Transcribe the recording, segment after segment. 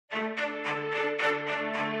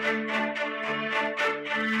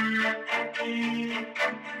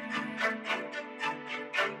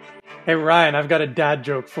Hey Ryan, I've got a dad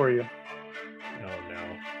joke for you. Oh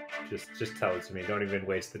no. Just tell it to me. Don't even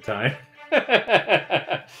waste the time.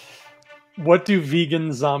 What do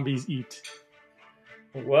vegan zombies eat?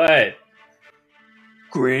 What?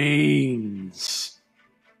 Grains.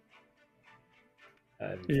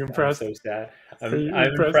 Are you I'm impressed? so sad. Are I'm you I'm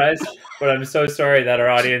impressed? impressed, but I'm so sorry that our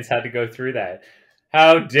audience had to go through that.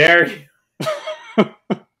 How dare you?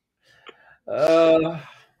 Uh,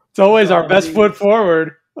 It's always our best foot Zombies.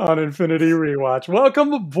 forward on Infinity Rewatch.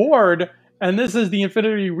 Welcome aboard. And this is the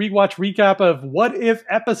Infinity Rewatch recap of What If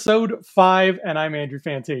Episode 5. And I'm Andrew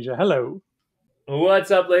Fantasia. Hello. What's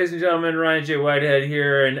up, ladies and gentlemen? Ryan J. Whitehead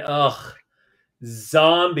here, and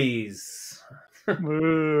zombies.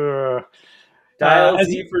 Ugh. Dial As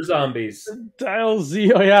Z for zombies. Dial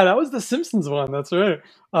Z. Oh, yeah, that was the Simpsons one. That's right.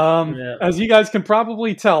 Yeah. As you guys can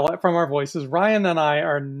probably tell from our voices, Ryan and I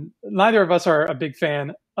are neither of us are a big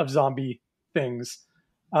fan of zombie things.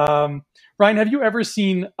 Ryan, have you ever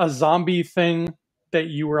seen a zombie thing that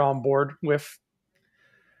you were on board with?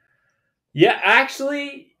 Yeah,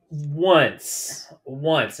 actually, once,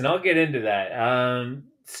 and I'll get into that.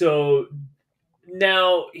 So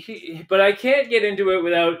now, but I can't get into it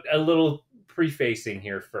without a little prefacing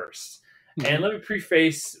here first. And Mhm. let me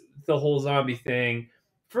preface the whole zombie thing.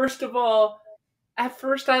 First of all, at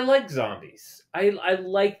first I liked zombies. I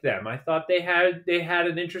liked them. I thought they had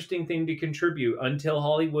an interesting thing to contribute until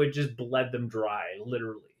Hollywood just bled them dry,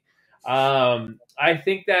 literally. I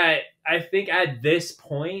think at this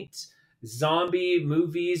point, zombie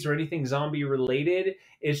movies or anything zombie related,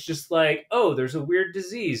 it's just like, oh, there's a weird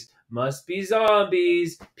disease. Must be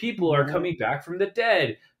zombies. People are Yeah. coming back from the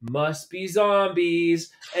dead. Must be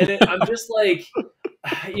zombies. And I'm just like,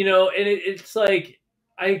 and it's like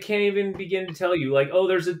I can't even begin to tell you, like, oh,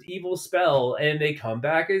 there's an evil spell and they come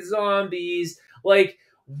back as zombies. Like,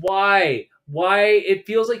 why? Why? It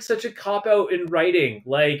feels like such a cop out in writing.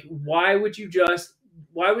 Like, why would you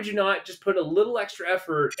not just put a little extra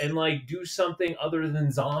effort and like do something other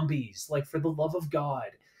than zombies? Like, for the love of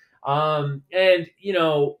God. And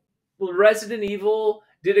Resident Evil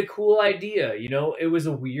did a cool idea. It was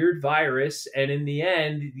a weird virus, and in the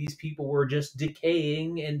end, these people were just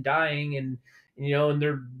decaying and dying, and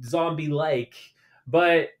they're zombie like.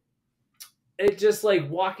 But it just like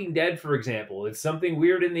Walking Dead, for example, it's something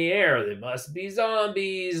weird in the air. They must be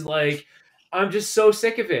zombies. Like, I'm just so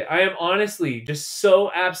sick of it. I am honestly just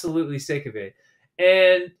so absolutely sick of it.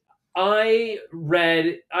 And I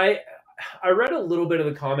read a little bit of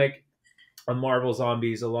the comic on Marvel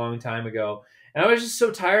Zombies a long time ago, and I was just so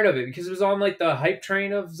tired of it because it was on like the hype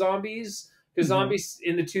train of zombies. Because Mhm. zombies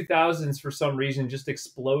in the 2000s, for some reason, just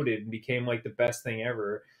exploded and became like the best thing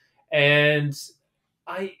ever. And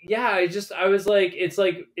I was like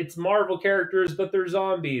it's Marvel characters, but they're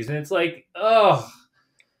zombies, and it's like, oh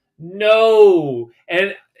no.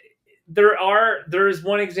 And there's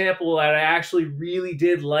one example that I actually really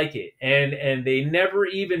did like it, and they never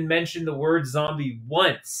even mentioned the word zombie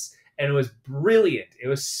once, and it was brilliant. It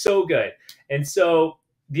was so good. And so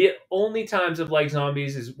the only times I've liked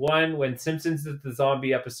zombies is one when Simpsons did the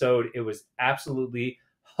zombie episode. It was absolutely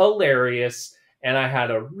hilarious, and I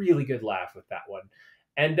had a really good laugh with that one.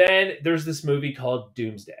 And then there's this movie called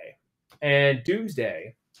Doomsday, and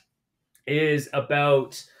Doomsday is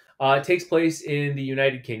about it takes place in the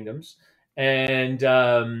United Kingdoms, and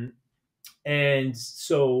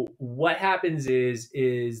so what happens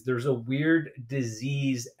is there's a weird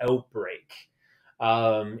disease outbreak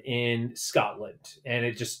in Scotland, and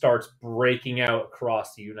it just starts breaking out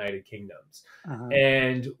across the United Kingdoms. Uh-huh.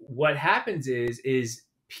 And what happens is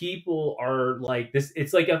people are like this.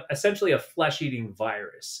 It's like essentially a flesh eating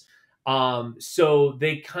virus. So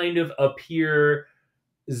they kind of appear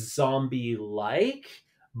zombie like,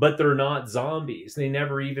 but they're not zombies. They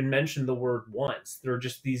never even mention the word once. They're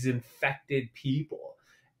just these infected people.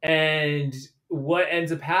 And what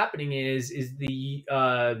ends up happening is the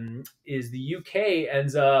UK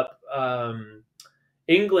ends up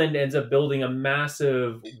England ends up building a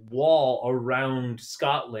massive wall around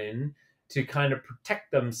Scotland to kind of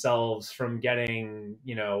protect themselves from getting,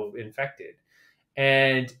 infected.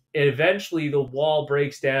 And eventually the wall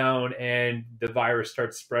breaks down and the virus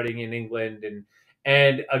starts spreading in England, and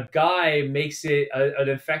an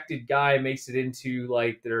infected guy makes it into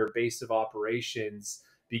like their base of operations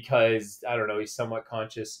because I don't know, he's somewhat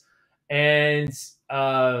conscious. And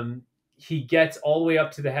he gets all the way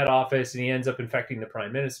up to the head office and he ends up infecting the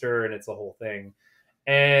prime minister, and it's a whole thing.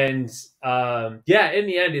 And yeah, in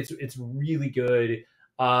the end, it's really good.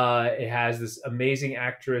 It has this amazing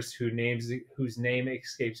actress whose name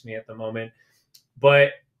escapes me at the moment,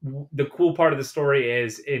 but the cool part of the story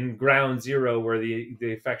is in Ground Zero, where the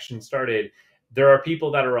infection started. There are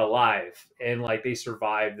people that are alive and like they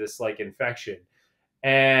survived this like infection,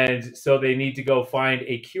 and so they need to go find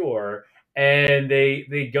a cure. And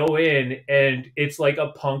they go in, and it's like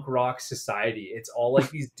a punk rock society. It's all like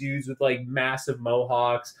these dudes with like massive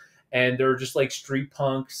mohawks, and they're just like street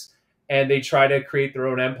punks, and they try to create their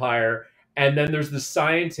own empire. And then there's the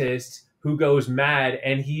scientist who goes mad,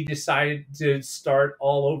 and he decided to start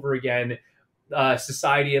all over again,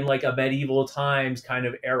 society in like a medieval times kind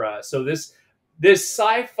of era. So this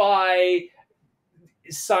sci-fi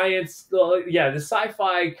science, the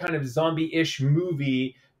sci-fi kind of zombie-ish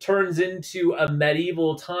movie turns into a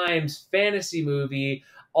medieval times fantasy movie,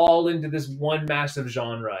 all into this one massive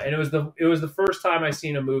genre. And it was the first time I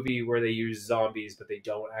seen a movie where they use zombies, but they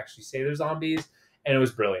don't actually say they're zombies, and it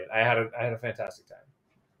was brilliant. I had a fantastic time.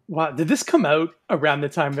 Wow, did this come out around the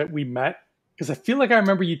time that we met? Because I feel like I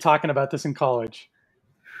remember you talking about this in college.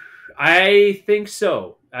 I think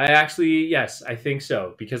so. Yes, I think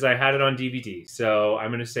so, because I had it on DVD. So I'm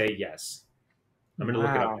going to say yes. I'm going to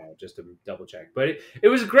look it up Wow. now just to double check. But it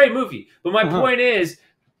was a great movie. But my Uh-huh. point is,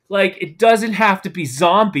 like, it doesn't have to be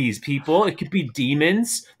zombies, people. It could be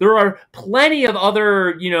demons. There are plenty of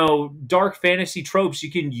other, dark fantasy tropes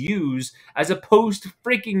you can use as opposed to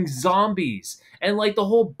freaking zombies. And like the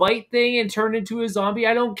whole bite thing and turn into a zombie,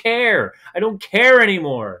 I don't care. I don't care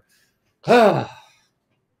anymore. I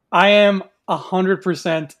am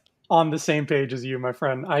 100% on the same page as you, my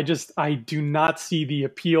friend. I do not see the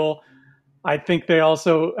appeal. I think they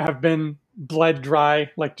also have been bled dry.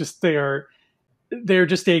 Like just they're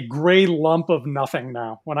just a gray lump of nothing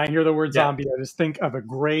now. When I hear the word Yeah. zombie, I just think of a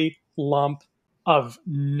gray lump of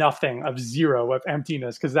nothing, of zero, of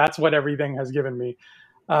emptiness, because that's what everything has given me.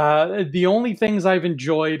 The only things I've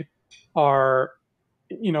enjoyed are,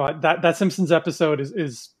 that Simpsons episode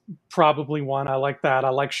is probably one. I like that. I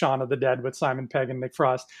like Shaun of the Dead with Simon Pegg and Nick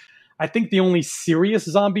Frost. I think the only serious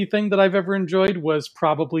zombie thing that I've ever enjoyed was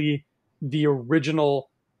probably the original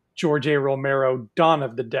George A. Romero Dawn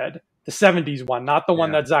of the Dead, the 70s one, not the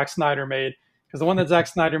one Yeah. that Zack Snyder made, because the one that Zack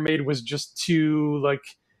Snyder made was just too like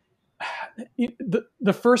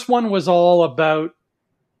the first one was all about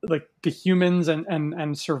like the humans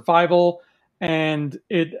and survival, and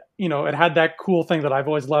it had that cool thing that I've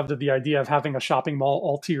always loved, of the idea of having a shopping mall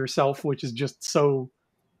all to yourself, which is just so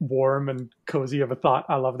warm and cozy of a thought.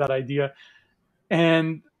 I love that idea.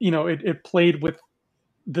 And it played with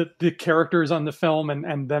the characters on the film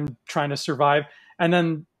and them trying to survive. And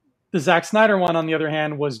then the Zack Snyder one, on the other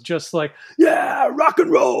hand, was just like, yeah, rock and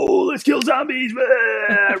roll, let's kill zombies,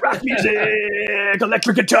 rock music,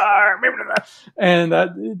 electric guitar,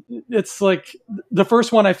 and it's like the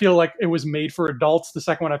first one I feel like it was made for adults. The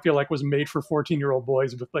second one I feel like was made for 14-year-old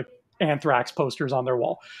boys with like Anthrax posters on their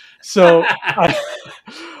wall. So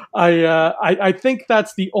I think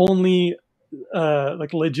that's the only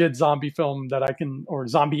like legit zombie film that I can, or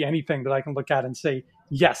zombie anything that I can look at and say,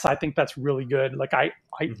 yes, I think that's really good. Like I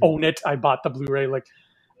own it. I bought the Blu-ray. Like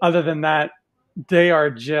other than that, they are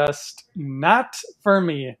just not for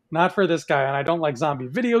me, not for this guy. And I don't like zombie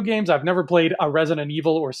video games. I've never played a Resident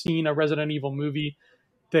Evil or seen a Resident Evil movie.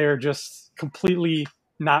 They're just completely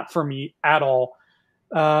not for me at all.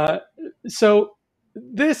 So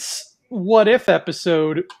this What If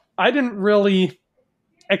episode, I didn't really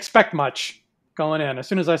expect much going in. As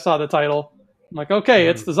soon as I saw the title, I'm like, okay,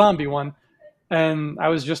 it's the zombie one. And I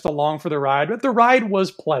was just along for the ride, but the ride was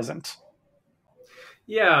pleasant.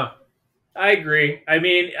 Yeah, I agree. I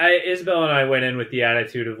mean, Isabel and I went in with the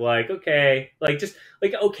attitude of like, okay, like just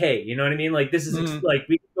like okay, you know what I mean? Like this is like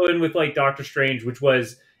we could go in with like Doctor Strange, which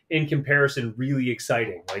was in comparison really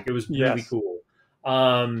exciting. Like it was really Yes. cool.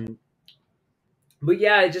 But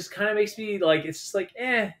yeah, it just kind of makes me like it's just like,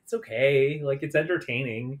 it's okay. Like it's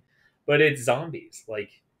entertaining, but it's zombies.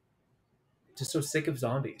 Like just so sick of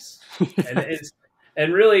zombies. And it's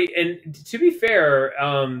and really, and to be fair,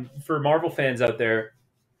 for Marvel fans out there,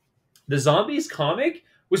 the zombies comic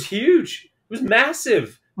was huge. It was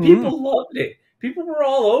massive. People loved it. People were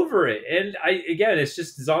all over it. And again, it's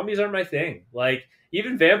just zombies aren't my thing. Like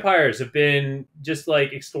even vampires have been just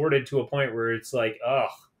like extorted to a point where it's like, ugh,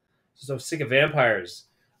 so sick of vampires.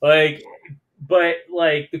 Like, but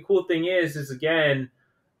like the cool thing is again,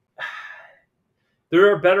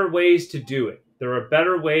 there are better ways to do it. There are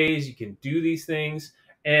better ways you can do these things.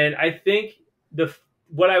 And I think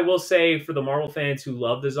what I will say for the Marvel fans who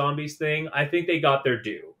love the zombies thing, I think they got their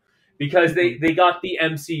due, because they got the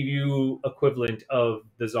MCU equivalent of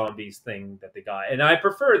the zombies thing that they got. And I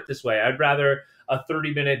prefer it this way. I'd rather a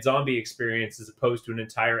 30-minute zombie experience as opposed to an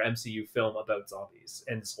entire MCU film about zombies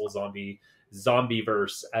and this whole zombie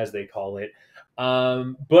verse, as they call it.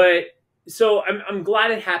 But so I'm glad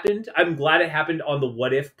it happened. I'm glad it happened on the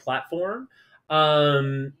What If platform.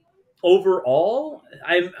 Overall,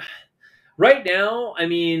 I'm right now. I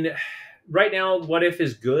mean, right now, What If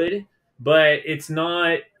is good, but it's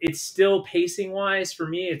not. It's still pacing wise for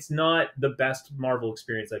me. It's not the best Marvel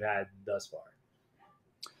experience I've had thus far.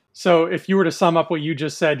 So if you were to sum up what you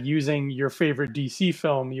just said using your favorite DC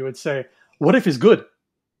film, you would say, "What If is good,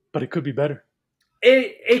 but it could be better."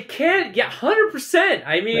 It can't. Yeah, 100%.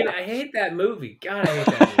 I mean, I hate that movie. God, I hate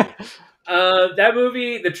that movie. That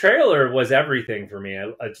movie, the trailer was everything for me.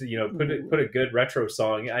 Put a good retro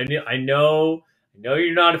song. I know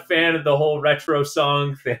you're not a fan of the whole retro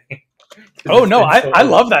song thing. Oh no, I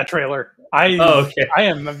love that trailer. Okay. I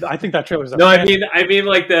am. I think that trailer is. No, I mean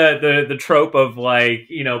like the trope of like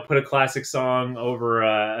put a classic song over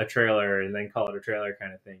a trailer and then call it a trailer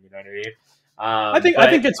kind of thing. You know what I mean? I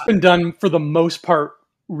think it's been done for the most part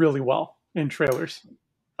really well in trailers.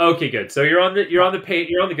 Okay, good. So you're on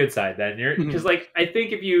the good side then. Because like I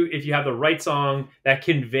think if you have the right song that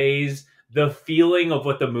conveys the feeling of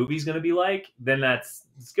what the movie's going to be like, then it's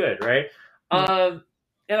good, right?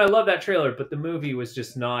 And I love that trailer, but the movie was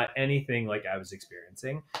just not anything like I was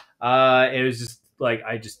experiencing. It was just like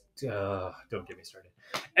don't get me started.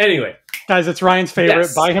 Anyway, guys, it's Ryan's favorite.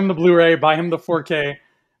 Yes. Buy him the Blu-ray. Buy him the 4K.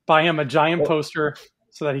 Buy him a giant poster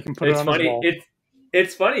so that he can put it on his wall.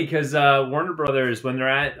 It's funny because Warner Brothers, when they're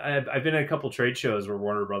I've been at a couple trade shows where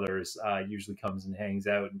Warner Brothers usually comes and hangs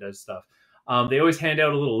out and does stuff. They always hand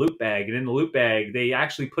out a little loot bag, and in the loot bag, they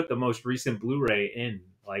actually put the most recent Blu-ray in.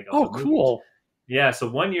 Oh, cool. Yeah, so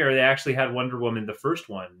one year they actually had Wonder Woman, the first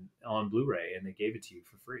one, on Blu-ray, and they gave it to you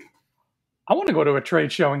for free. I want to go to a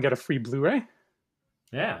trade show and get a free Blu-ray.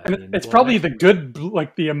 Yeah, and it's probably the good,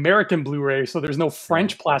 like the American Blu-ray, so there's no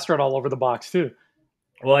French plastered all over the box too.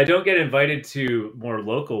 Well, I don't get invited to more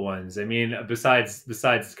local ones. I mean, besides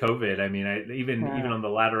COVID, I mean, even on the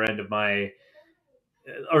latter end of my,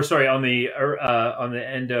 on the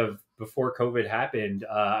end of before COVID happened,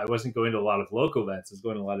 I wasn't going to a lot of local events. I was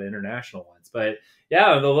going to a lot of international ones. But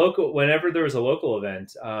yeah, whenever there was a local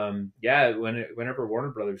event, whenever Warner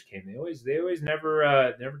Brothers came, they always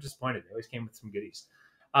never disappointed. They always came with some goodies.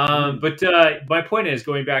 But my point is,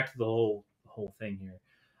 going back to the whole thing here.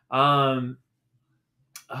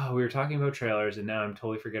 We were talking about trailers, and now I'm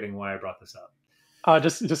totally forgetting why I brought this up.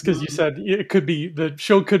 Just because you said it could be the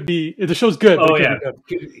show's good. Oh yeah,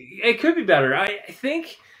 it could be better. I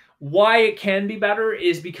think why it can be better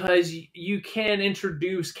is because you can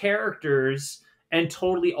introduce characters and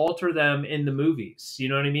totally alter them in the movies. You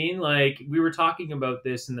know what I mean? Like we were talking about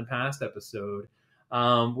this in the past episode,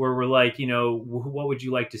 where we're like, what would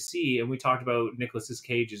you like to see? And we talked about Nicolas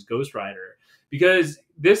Cage's Ghost Rider, because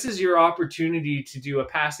this is your opportunity to do a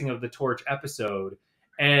passing of the torch episode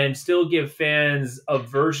and still give fans a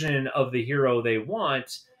version of the hero they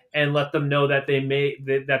want, and let them know that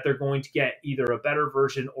that they're going to get either a better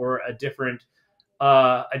version or a different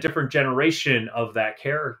generation of that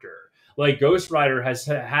character. Like Ghost Rider has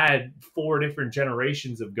had 4 different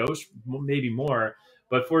generations of Ghost, maybe more,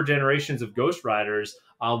 but 4 generations of Ghost Riders.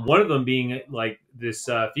 One of them being like this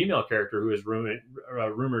female character who is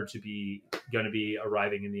rumored to be going to be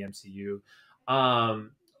arriving in the MCU.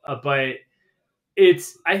 But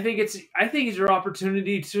I think it's your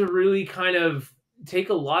opportunity to really kind of take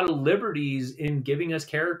a lot of liberties in giving us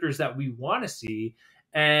characters that we want to see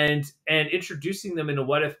and introducing them in a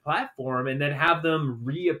What If platform, and then have them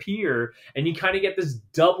reappear, and you kind of get this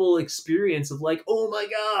double experience of like, oh my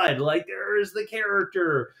God, like there's the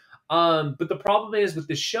character. But the problem is with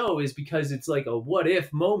the show is because it's like a what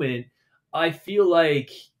if moment. I feel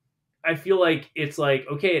like it's like,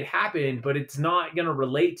 okay, it happened, but it's not going to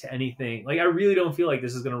relate to anything. Like, I really don't feel like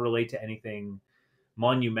this is going to relate to anything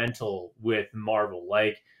monumental with Marvel.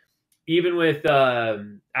 Like, even with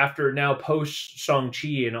after now post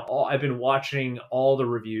Shang-Chi and all, I've been watching all the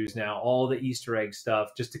reviews now, all the Easter egg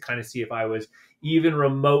stuff, just to kind of see if I was even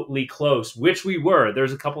remotely close, which we were.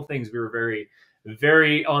 There's a couple things we were very,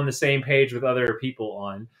 very on the same page with other people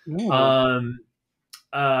on.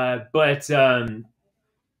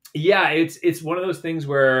 Yeah, it's one of those things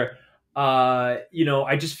where,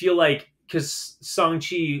 I just feel like, because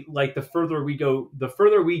Shang-Chi, like the further we go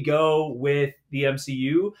with the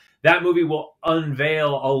MCU, that movie will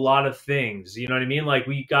unveil a lot of things. You know what I mean? Like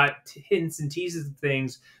we got hints and teases of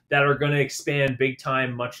things that are going to expand big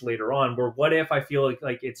time much later on. Where What If, I feel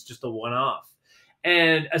like it's just a one-off.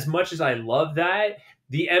 And as much as I love that,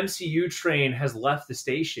 the MCU train has left the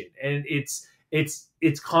station, and it's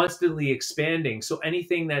constantly expanding. So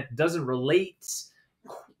anything that doesn't relate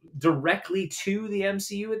directly to the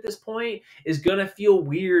MCU at this point is gonna feel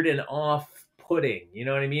weird and off-putting. You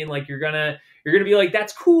know what I mean? Like you're gonna be like,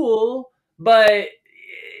 that's cool, but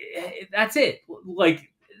that's it.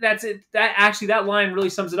 Like that's it. That actually, that line really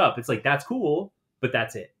sums it up. It's like, that's cool, but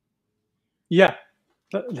that's it. Yeah,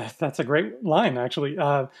 that's a great line, actually.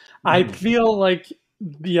 I feel like,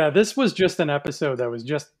 yeah, this was just an episode that was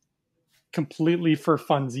just completely for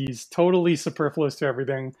funsies, totally superfluous to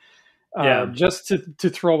everything. Yeah. Just to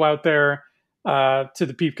throw out there to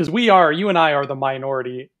the people, because you and I are the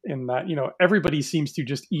minority in that, everybody seems to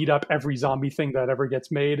just eat up every zombie thing that ever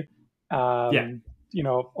gets made. Yeah.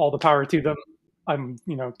 All the power to them. I'm,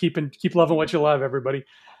 keep loving what you love, everybody.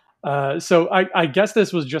 So I guess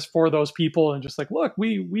this was just for those people, and just like, look,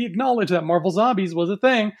 we acknowledge that Marvel Zombies was a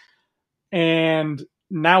thing, and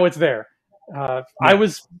now it's there. I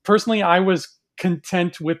was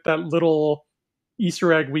content with that little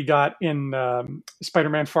Easter egg we got in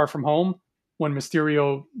Spider-Man: Far From Home, when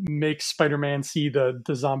Mysterio makes Spider-Man see the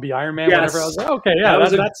zombie Iron Man. Yes. Whatever. I was like, okay, yeah,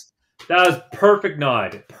 that was perfect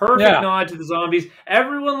nod. Perfect nod to the zombies.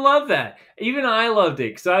 Everyone loved that. Even I loved it,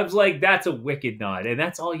 because I was like, that's a wicked nod, and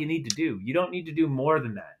that's all you need to do. You don't need to do more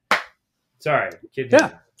than that. Sorry, kid.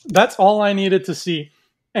 Yeah, that's all I needed to see.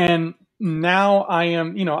 And now I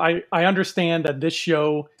am, I understand that this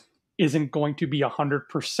show isn't going to be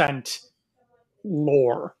 100%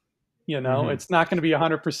 lore. It's not going to be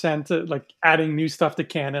 100% like adding new stuff to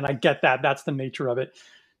canon. I get that. That's the nature of it.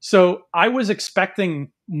 So I was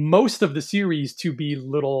expecting most of the series to be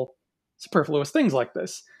little superfluous things like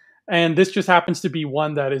this. And this just happens to be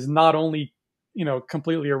one that is not only,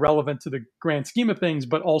 completely irrelevant to the grand scheme of things,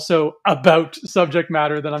 but also about subject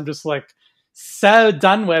matter that I'm just like so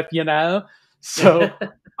done with, So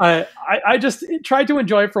I just tried to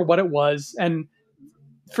enjoy it for what it was. And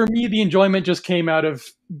for me, the enjoyment just came out of,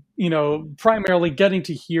 primarily getting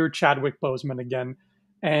to hear Chadwick Boseman again,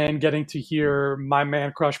 and getting to hear my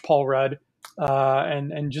man crush Paul Rudd,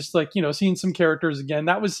 and just like, seeing some characters again.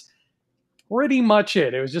 That was pretty much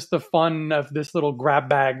it. It was just the fun of this little grab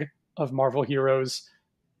bag of Marvel heroes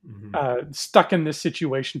stuck in this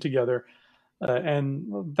situation together.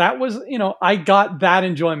 And that was, I got that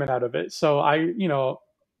enjoyment out of it. So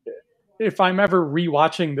if I'm ever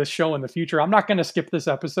rewatching this show in the future, I'm not going to skip this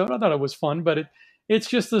episode. I thought it was fun, but it's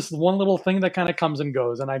just this one little thing that kind of comes and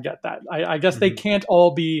goes, and I get that. I guess they can't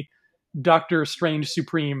all be Doctor Strange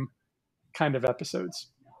Supreme kind of episodes.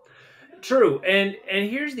 True. And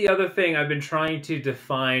here's the other thing I've been trying to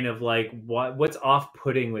define of like what's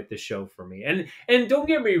off-putting with the show for me. And don't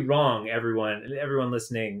get me wrong, everyone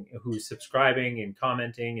listening who's subscribing and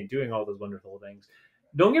commenting and doing all those wonderful things.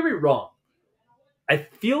 Don't get me wrong. I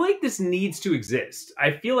feel like this needs to exist.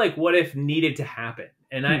 I feel like What If needed to happen.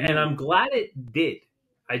 And I'm glad it did.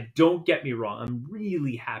 Don't get me wrong. I'm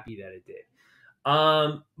really happy that it did.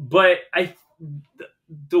 But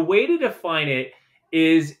the way to define it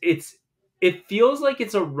is it feels like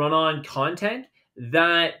it's a run-on content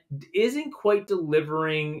that isn't quite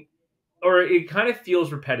delivering, or it kind of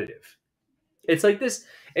feels repetitive. It's like this.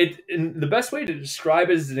 And the best way to describe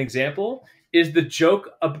it as an example is the joke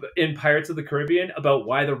in Pirates of the Caribbean about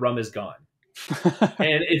why the rum is gone.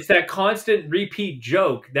 And it's that constant repeat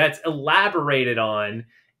joke that's elaborated on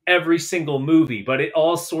every single movie, but it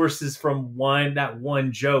all sources from that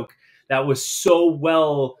one joke that was so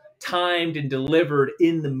well timed and delivered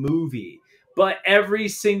in the movie. But every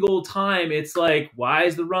single time it's like, why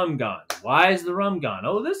is the rum gone? Why is the rum gone?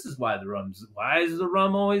 Oh, this is why why is the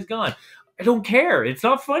rum always gone? I don't care. It's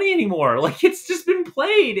not funny anymore. Like, it's just been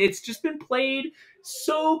played. It's just been played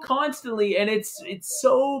so constantly, and it's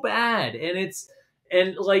so bad.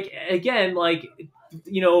 And like, again, like,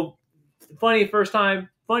 funny first time,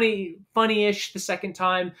 funny-ish the second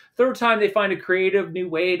time. Third time they find a creative new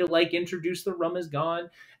way to like introduce the rum is gone.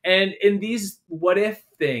 And in these what if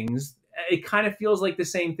things, it kind of feels like the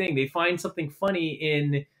same thing. They find something funny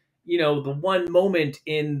in, the one moment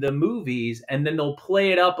in the movies, and then they'll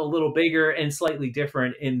play it up a little bigger and slightly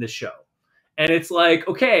different in the show. And it's like,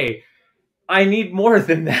 okay, I need more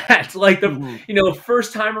than that. Like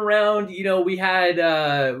first time around, we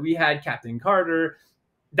had Captain Carter.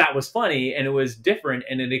 That was funny, and it was different,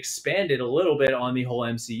 and it expanded a little bit on the whole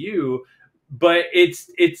MCU. But it's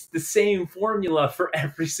the same formula for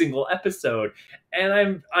every single episode,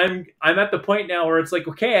 and I'm at the point now where it's like,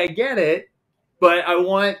 okay, I get it, but I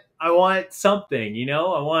want something,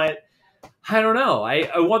 I I don't know.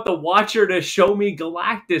 I want the Watcher to show me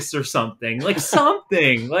Galactus or something. Like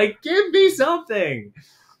something. Like give me something.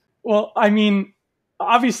 Well, I mean,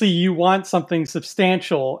 obviously you want something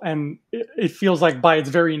substantial, and it feels like by its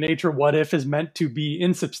very nature, What If is meant to be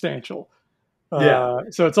insubstantial. Yeah.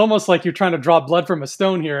 So it's almost like you're trying to draw blood from a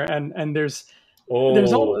stone here, and Oh,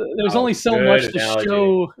 there's wow. only so Good much to analogy.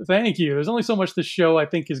 show. Thank you. There's only so much the show I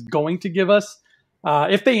think is going to give us.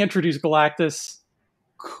 If they introduce Galactus,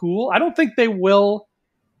 cool. I don't think they will,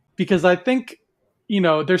 because I think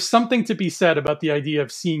there's something to be said about the idea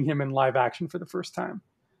of seeing him in live action for the first time.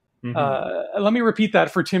 Mm-hmm. Let me repeat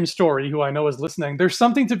that for Tim Story, who I know is listening. There's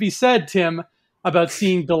something to be said, Tim, about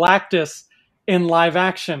seeing Galactus in live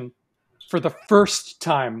action for the first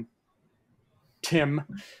time. Tim.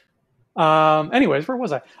 Anyways, where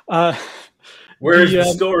was I? Where's the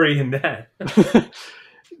story in that?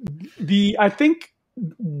 I think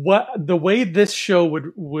what the way this show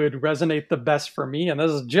would resonate the best for me, and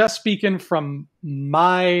this is just speaking from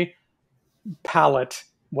my palette,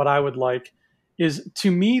 what I would like is, to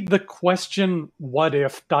me, the question "what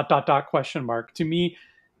if?" ... question mark. To me,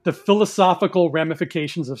 the philosophical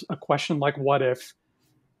ramifications of a question like "what if?"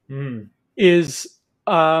 is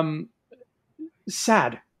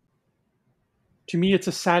sad. To me, it's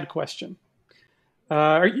a sad question.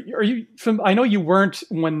 Are you? I know you weren't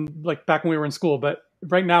back when we were in school, but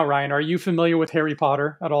right now, Ryan, are you familiar with Harry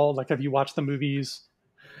Potter at all? Like, have you watched the movies?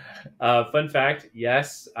 Fun fact: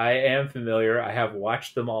 yes, I am familiar. I have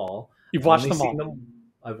watched them all. You've I've watched only them seen all. them.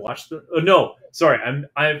 I've watched them. Oh, no, sorry.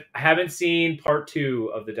 I haven't seen part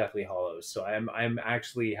 2 of the Deathly Hollows, so I'm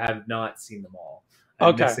actually have not seen them all.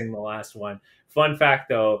 I'm Okay. missing the last one. Fun fact,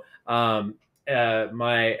 though,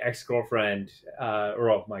 my ex girlfriend,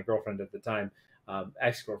 my girlfriend at the time,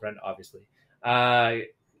 ex girlfriend, obviously.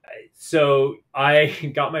 So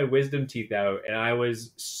I got my wisdom teeth out, and I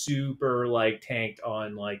was super tanked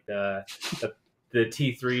on the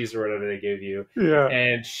T3s or whatever they give you. Yeah.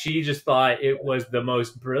 And she just thought it was the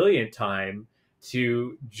most brilliant time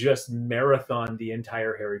to just marathon the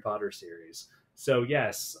entire Harry Potter series. So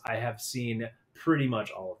yes, I have seen pretty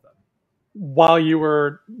much all of them. While you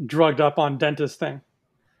were drugged up on dentist thing.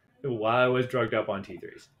 While I was drugged up on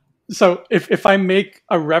T3s. So if I make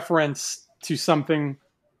a reference to something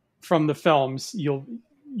from the films, you'll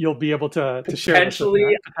be able to share this with me,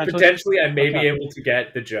 right? Potentially, I may be able to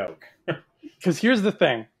get the joke. Because here's the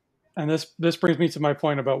thing, and this brings me to my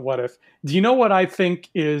point about what if. Do you know what I think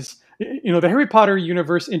is, the Harry Potter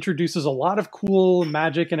universe introduces a lot of cool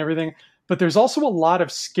magic and everything, but there's also a lot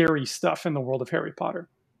of scary stuff in the world of Harry Potter.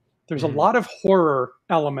 There's a lot of horror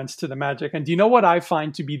elements to the magic. And do you know what I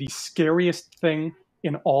find to be the scariest thing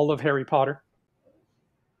in all of Harry Potter?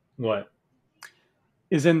 What?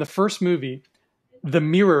 Is in the first movie, the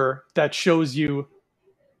mirror that shows you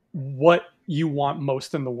what you want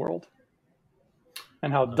most in the world.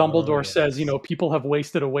 And how Dumbledore says, people have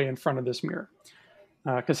wasted away in front of this mirror.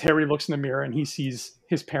 Because Harry looks in the mirror and he sees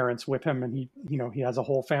his parents with him, and he has a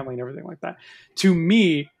whole family and everything like that. To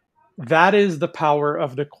me, that is the power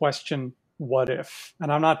of the question, what if?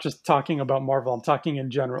 And I'm not just talking about Marvel, I'm talking in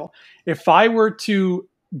general. If I were to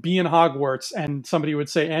be in Hogwarts and somebody would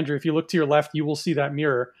say, Andrew, if you look to your left, you will see that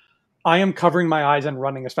mirror, I am covering my eyes and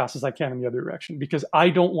running as fast as I can in the other direction, because I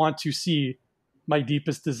don't want to see my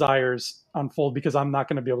deepest desires unfold, because I'm not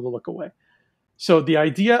going to be able to look away. So the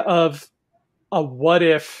idea of a what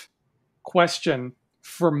if question,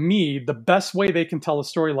 for me, the best way they can tell a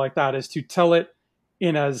story like that is to tell it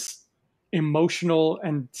in as emotional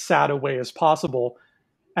and sad a way as possible.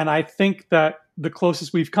 And I think that the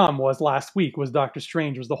closest we've come was last week, was Doctor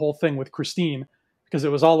Strange, was the whole thing with Christine, because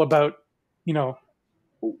it was all about,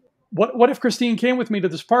 what if Christine came with me to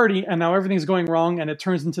this party and now everything's going wrong, and it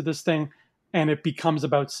turns into this thing, and it becomes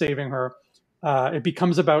about saving her. It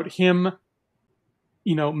becomes about him,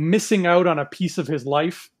 missing out on a piece of his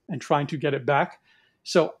life and trying to get it back.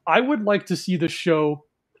 So I would like to see the show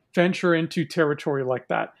venture into territory like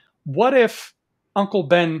that. What if Uncle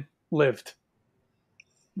Ben lived?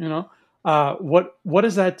 What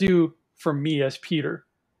does that do for me as Peter?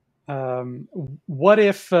 What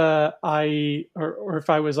if if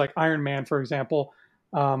I was like Iron Man, for example?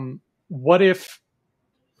 What if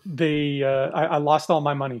I lost all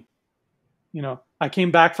my money? I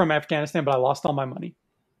came back from Afghanistan, but I lost all my money.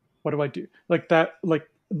 What do I do? Like that, like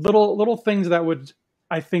little things that would,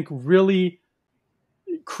 I think, really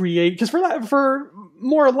create, because for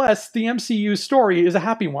more or less, the MCU story is a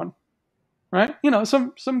happy one, right?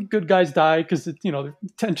 Some good guys die because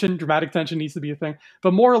dramatic tension needs to be a thing,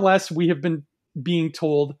 but more or less, we have been being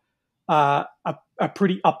told a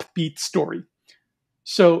pretty upbeat story.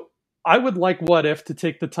 So I would like What If to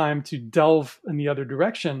take the time to delve in the other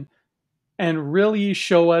direction and really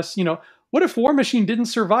show us, what if War Machine didn't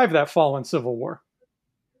survive that fall in Civil War?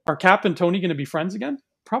 Are Cap and Tony going to be friends again?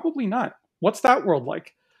 Probably not. What's that world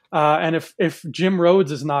like? And if Jim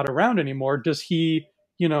Rhodes is not around anymore, does he,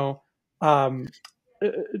 um,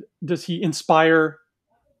 does he inspire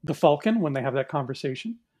the Falcon when they have that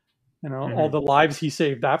conversation? All Mm-hmm. the lives he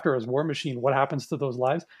saved after as War Machine. What happens to those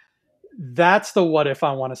lives? That's the what if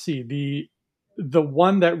I want to see. The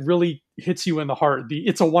one that really hits you in the heart. The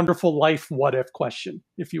It's a Wonderful Life what if question,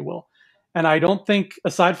 if you will. And I don't think,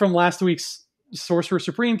 aside from last week's Sorcerer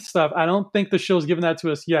Supreme stuff, I don't think the show's given that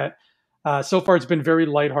to us yet. So far, it's been very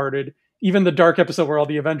lighthearted. Even the dark episode where all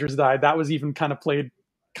the Avengers died, that was even kind of played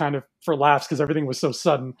kind of for laughs because everything was so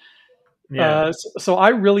sudden. Yeah. So I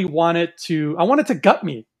really want it to gut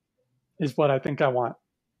me, is what I think I want.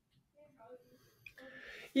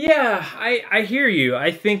 Yeah, I hear you.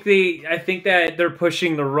 I think that they're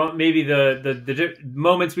pushing the wrong, maybe the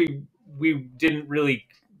moments we didn't really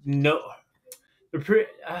know.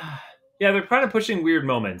 Yeah, they're kind of pushing weird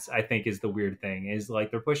moments. I think is the weird thing is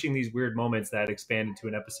like they're pushing these weird moments that expand into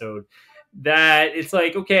an episode. That it's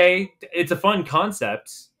like okay, it's a fun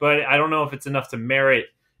concept, but I don't know if it's enough to merit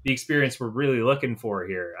the experience we're really looking for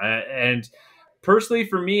here. And personally,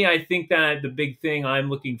 for me, I think that the big thing I'm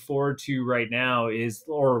looking forward to right now is,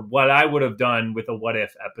 or what I would have done with a what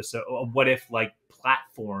if episode, a what if like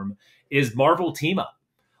platform, is Marvel team up.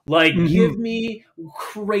 Like, give Mm-hmm. me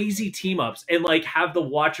crazy team ups and like have the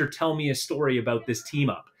watcher tell me a story about this team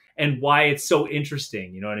up and why it's so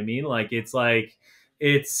interesting. You know what I mean? Like it's an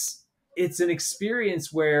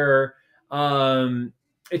experience where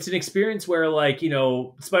it's an experience where like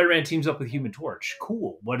Spider-Man teams up with Human Torch.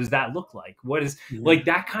 Cool. What does that look like? What is Yeah. like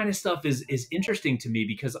that kind of stuff is interesting to me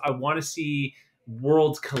because I want to see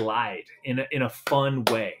worlds collide in a fun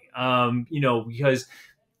way. Because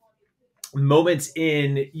moments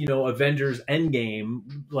in Avengers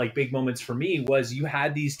Endgame, like big moments for me, was you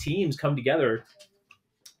had these teams come together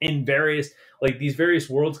in these various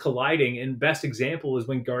worlds colliding, and best example is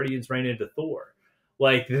when Guardians ran into Thor.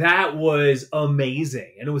 Like that was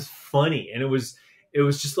amazing and it was funny and it was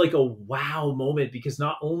just like a wow moment because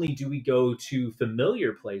not only do we go to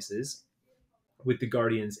familiar places with the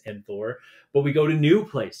Guardians and Thor, but we go to new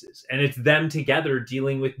places and it's them together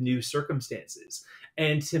dealing with new circumstances.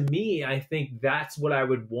 And to me, I think that's what I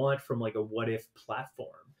would want from like a what if platform.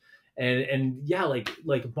 And yeah, like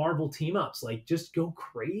Marvel team ups, like just go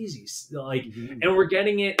crazy. Like, Mm-hmm. and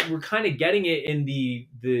we're kind of getting it in the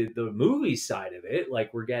movie side of it.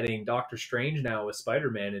 Like we're getting Doctor Strange now with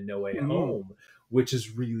Spider-Man and No Way Mm-hmm. Home, which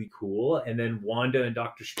is really cool. And then Wanda and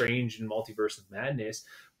Doctor Strange and Multiverse of Madness.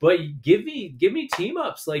 But give me team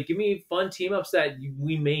ups, like give me fun team ups that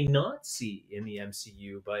we may not see in the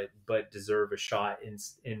MCU, but deserve a shot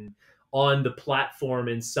in on the platform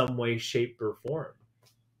in some way, shape, or form.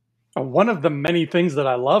 One of the many things that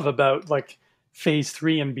I love about like phase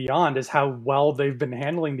three and beyond is how well they've been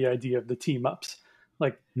handling the idea of the team ups.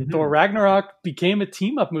 Like Thor Mm-hmm. Ragnarok became a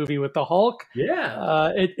team up movie with the Hulk.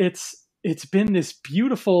 Yeah, It's been this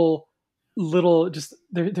beautiful little, just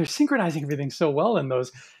they're synchronizing everything so well in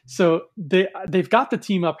those. So they've got the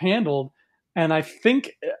team up handled, and I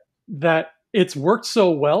think that it's worked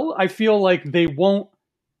so well. I feel like they won't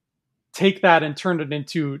take that and turn it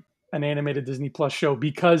into an animated Disney Plus show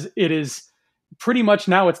because it is pretty much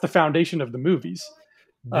now it's the foundation of the movies.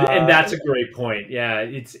 and Uh, that's a great point. Yeah,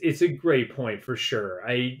 it's a great point for sure.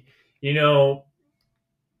 You know,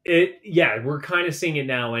 yeah, we're kind of seeing it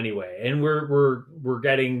now anyway, and we're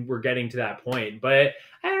getting to that point. But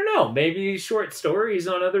I don't know, maybe short stories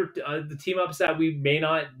on other the team ups that we may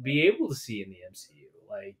not be able to see in the MCU,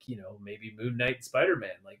 like maybe Moon Knight and Spider Man.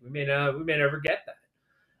 Like we may never get that.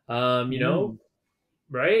 mm,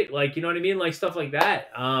 Right? Like you know what I mean, like stuff like that.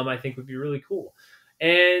 I think would be really cool.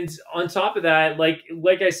 And on top of that, like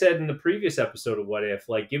I said in the previous episode of What If,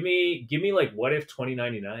 like give me like What If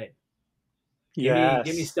 2099. Give me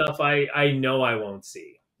yes, stuff I know I won't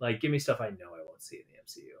see. Like give me stuff I know I won't see in the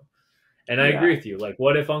MCU. And I yeah, agree with you. Like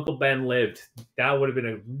what if Uncle Ben lived? That would have been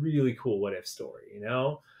a really cool what if story.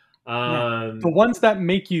 yeah. The Um ones that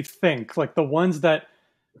make you think, like the ones that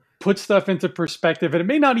put stuff into perspective, and it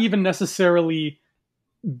may not even necessarily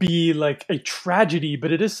be like a tragedy,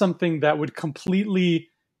 but it is something that would completely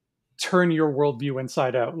turn your worldview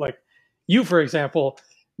inside out. Like you, for example,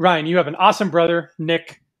 Ryan, you have an awesome brother,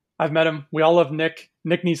 Nick. I've met him. We all love Nick.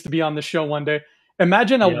 Nick needs to be on the show one day.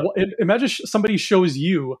 Imagine yep. somebody shows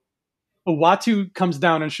you, Uatu comes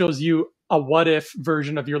down and shows you a what if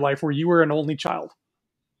version of your life where you were an only child,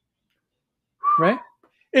 right?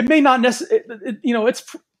 It may not necessarily,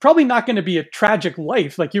 it's probably not going to be a tragic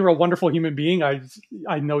life. Like, you're a wonderful human being.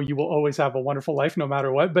 I know you will always have a wonderful life no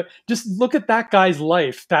matter what. But just look at that guy's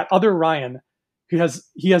life, that other Ryan, he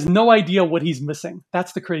has no idea what he's missing.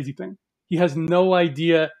 That's the crazy thing. He has no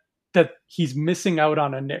idea that he's missing out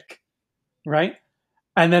on a Nick, right?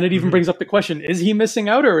 And then it even brings up the question, is he missing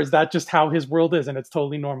out, or is that just how his world is and it's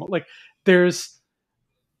totally normal? Like,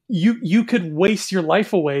 you could waste your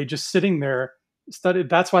life away just sitting there study.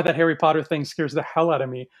 That's why that Harry Potter thing scares the hell out of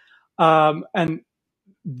me. And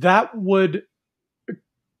that would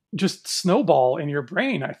just snowball in your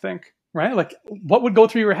brain, I think, right? Like, what would go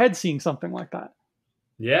through your head seeing something like that?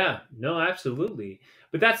 Yeah, no, absolutely.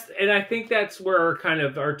 But and I think that's where kind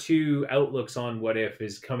of our two outlooks on what if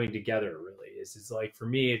is coming together. Really, it's like, for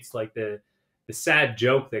me, it's like the sad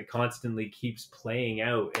joke that constantly keeps playing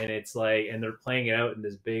out, and it's like, and they're playing it out in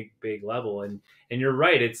this big level, and you're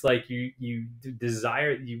right. It's like you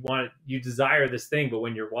desire this thing, but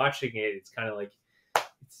when you're watching it, it's kind of like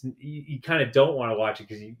you kind of don't want to watch it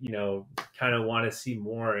because you kind of want to see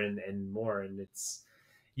more and more, and it's.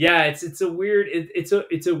 Yeah, it's a weird it's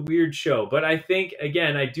a weird show, but I think,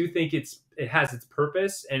 again, I do think it has its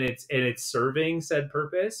purpose, and it's serving said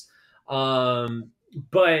purpose. But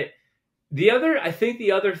I think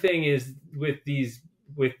the other thing is with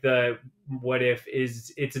the what if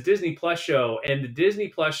is it's a Disney Plus show, and the Disney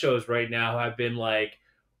Plus shows right now have been like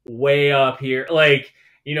way up here, like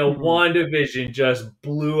WandaVision just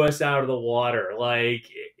blew us out of the water, like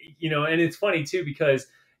and it's funny too because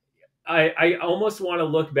I almost want to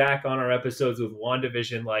look back on our episodes with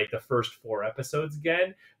WandaVision, like the first 4 episodes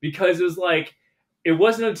again, because it was like, it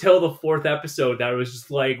wasn't until the 4th episode that it was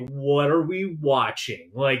just like, what are we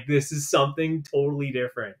watching? Like, this is something totally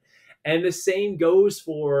different. And the same goes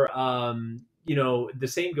for,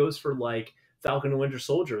 like Falcon and Winter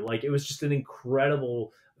Soldier. Like, it was just an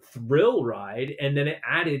incredible thrill ride. And then it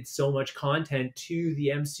added so much content to the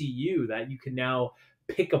MCU that you can now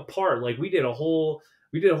pick apart. Like, we did a whole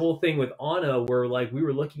thing with Anna where, like, we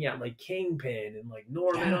were looking at like Kingpin and like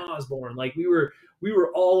Norman Osborn. Like, we were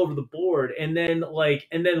all over the board. And then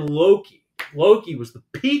Loki was the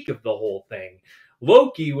peak of the whole thing.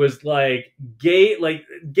 Loki was like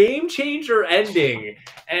game changer ending.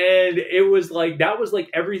 And it was like, that was like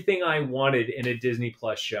everything I wanted in a Disney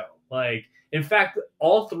Plus show. Like, in fact,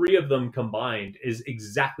 all 3 of them combined is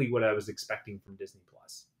exactly what I was expecting from Disney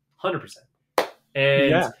Plus. 100%.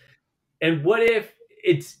 And what if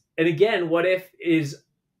what if is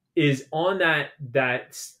on that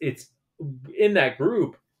it's in that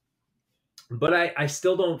group, but I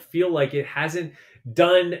still don't feel like it hasn't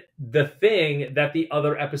done the thing that the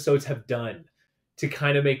other episodes have done to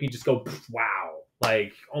kind of make me just go, wow,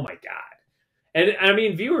 like, oh my God. And I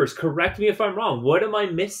mean, viewers, correct me if I'm wrong. What am I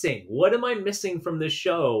missing? What am I missing from this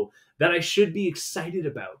show that I should be excited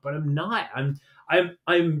about? But I'm not.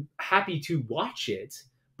 I'm happy to watch it,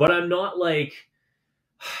 but I'm not like,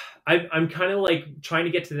 I'm kind of like trying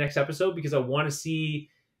to get to the next episode because I want to see,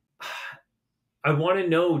 I want to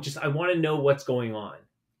know what's going on.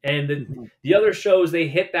 And the other shows, they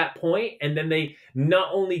hit that point, and then they not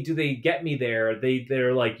only do they get me there,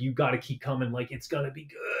 they're like, you got to keep coming, like, it's gonna be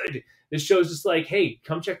good. This show's just like, hey,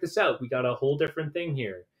 come check this out. We got a whole different thing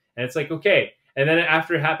here, and it's like, okay. And then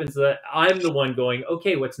after it happens, I'm the one going,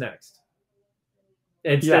 okay, what's next?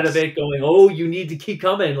 Instead of it going, oh, you need to keep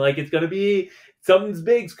coming, like, it's gonna be something's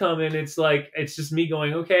big's coming. It's like, it's just me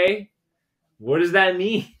going, okay, what does that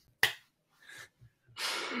mean?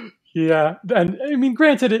 Yeah, and I mean,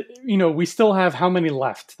 granted, we still have how many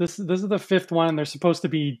left? This is the 5th one. There's supposed to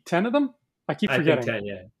be 10 of them. I keep forgetting. I think 10,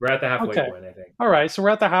 yeah. We're at the halfway point, I think. All right, so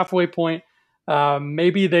we're at the halfway point.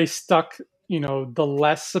 Maybe they stuck, the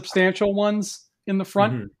less substantial ones in the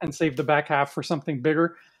front and saved the back half for something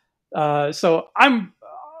bigger. So I'm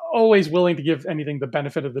always willing to give anything the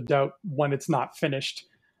benefit of the doubt when it's not finished.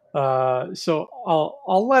 So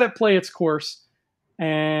I'll let it play its course.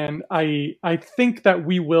 And I think that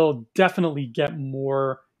we will definitely get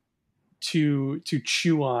more to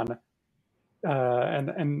chew on,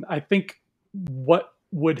 and I think what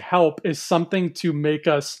would help is something to make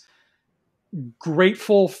us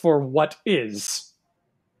grateful for what is,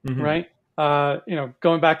 right?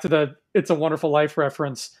 Going back to the "It's a Wonderful Life"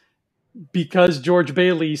 reference, because George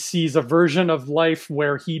Bailey sees a version of life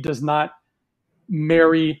where he does not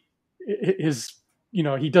marry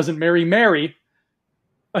he doesn't marry Mary.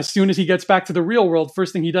 As soon as he gets back to the real world,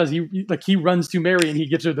 first thing he does, he runs to Mary and he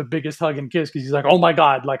gives her the biggest hug and kiss because he's like, oh my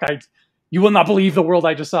God, like you will not believe the world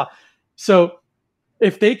I just saw. So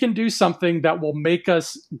if they can do something that will make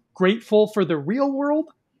us grateful for the real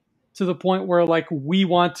world to the point where, like, we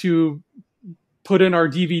want to put in our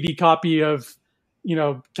DVD copy of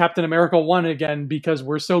Captain America won again because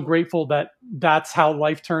we're so grateful that that's how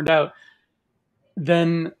life turned out,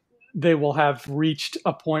 then they will have reached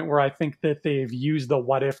a point where I think that they've used the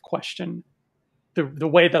what if question the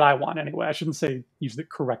way that I want anyway. I shouldn't say used it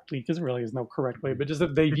correctly because there really is no correct way, but just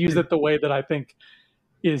that they've used it the way that I think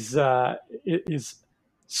is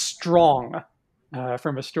strong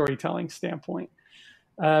from a storytelling standpoint.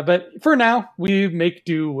 But for now, we make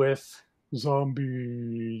do with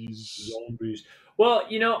zombies. Zombies. Well,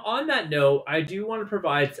 on that note, I do want to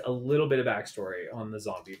provide a little bit of backstory on the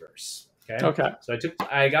zombie verse. Okay. Okay. So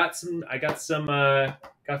got some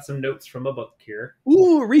notes from a book here.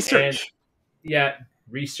 Ooh, research. And yeah,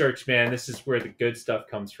 research, man. This is where the good stuff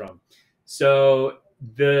comes from. So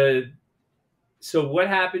what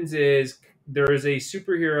happens is there is a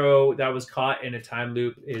superhero that was caught in a time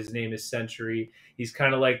loop. His name is Sentry. He's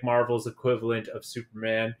kind of like Marvel's equivalent of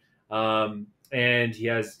Superman. And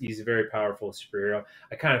he's a very powerful superhero.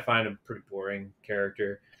 I kind of find him a pretty boring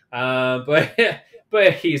character. But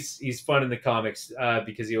but he's fun in the comics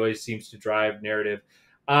because he always seems to drive narrative.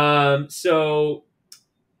 So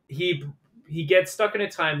he gets stuck in a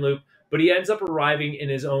time loop, but he ends up arriving in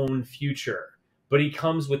his own future. But he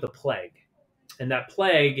comes with a plague, and that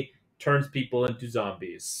plague turns people into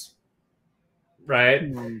zombies.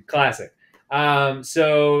 Right? Classic.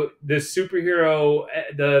 So the superhero,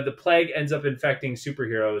 the plague ends up infecting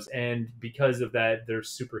superheroes, and because of that, there's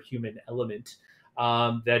superhuman element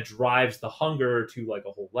that drives the hunger to like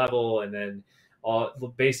a whole level, and then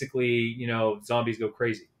basically, zombies go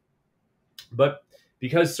crazy. But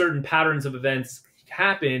because certain patterns of events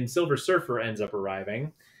happen, Silver Surfer ends up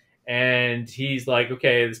arriving, and he's like,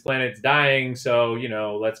 okay, this planet's dying, so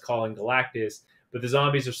let's call in Galactus. But the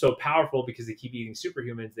zombies are so powerful because they keep eating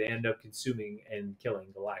superhumans, they end up consuming and killing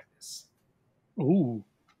Galactus. Ooh.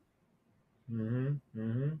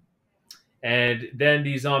 And then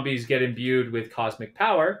these zombies get imbued with cosmic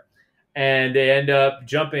power, and they end up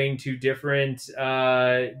jumping to different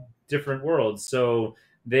worlds. So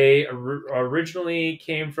they originally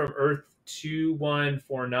came from Earth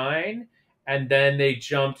 2149, and then they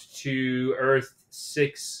jumped to Earth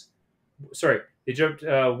 6. Sorry, they jumped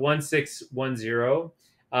 1610,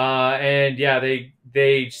 and yeah,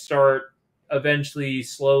 they start eventually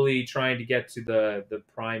slowly trying to get to the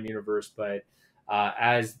Prime universe, but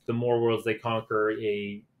as the more worlds they conquer,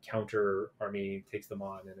 a counter army takes them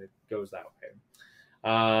on, and it goes that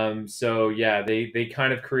way. So yeah, they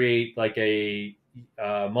kind of create like a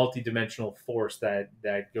multi-dimensional force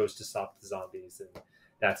that goes to stop the zombies, and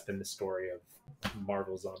that's been the story of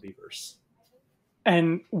Marvel Zombieverse.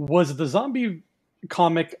 And was the zombie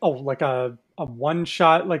comic like a one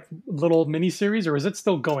shot, like little miniseries, or is it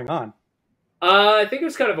still going on? I think it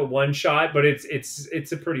was kind of a one shot, but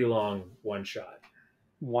it's a pretty long one shot.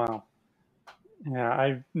 Wow. Yeah,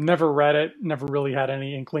 I've never read it, never really had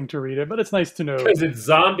any inkling to read it, but it's nice to know. Because it's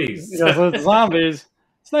zombies. Yeah, so it's zombies.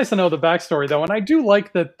 It's nice to know the backstory, though. And I do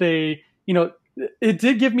like that it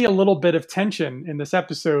did give me a little bit of tension in this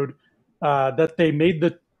episode that they made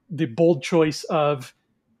the bold choice of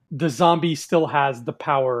the zombie still has the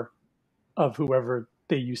power of whoever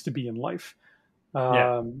they used to be in life.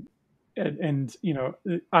 Yeah. And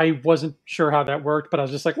I wasn't sure how that worked, but I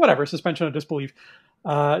was just like, whatever, suspension of disbelief.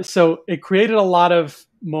 So it created a lot of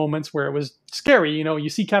moments where it was scary. You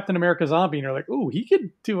see Captain America zombie and you're like, ooh, he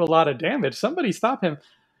could do a lot of damage. Somebody stop him.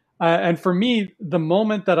 And for me, the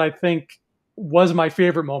moment that I think was my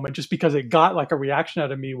favorite moment, just because it got like a reaction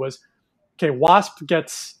out of me, was, okay, Wasp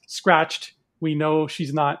gets scratched. We know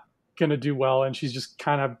she's not going to do well, and she's just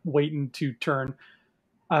kind of waiting to turn.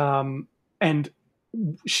 And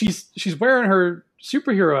she's wearing her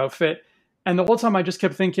superhero outfit, and the whole time I just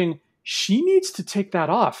kept thinking, she needs to take that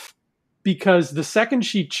off, because the second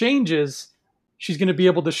she changes, she's going to be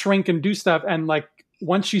able to shrink and do stuff. And like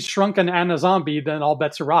once she's shrunken and a zombie, then all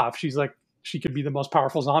bets are off. She could be the most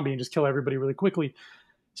powerful zombie and just kill everybody really quickly.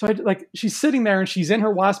 So she's sitting there and she's in her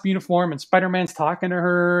Wasp uniform, and Spider-Man's talking to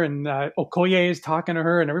her, and Okoye is talking to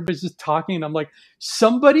her, and everybody's just talking. And I'm like,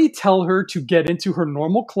 somebody tell her to get into her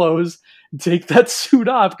normal clothes, take that suit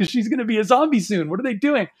off, because she's going to be a zombie soon. What are they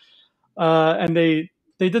doing? And they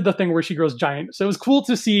did the thing where she grows giant. So it was cool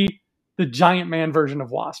to see the giant man version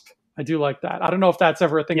of Wasp. I do like that. I don't know if that's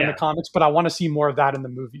ever a thing in the comics, but I want to see more of that in the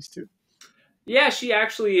movies too. Yeah, she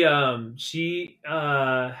actually, how do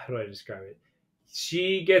I describe it?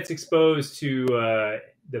 She gets exposed to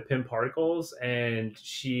the Pym particles, and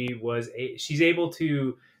she's able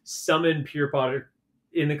to summon pure particle.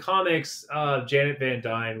 In the comics, Janet Van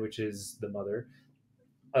Dyne, which is the mother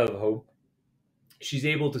of Hope, she's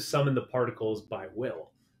able to summon the particles by will,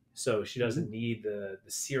 so she doesn't need the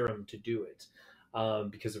serum to do it.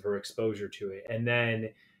 because of her exposure to it. And then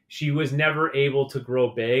she was never able to grow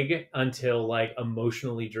big until like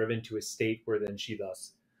emotionally driven to a state where then she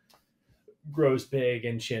thus grows big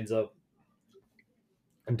and she ends up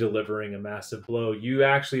delivering a massive blow. You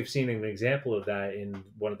actually have seen an example of that in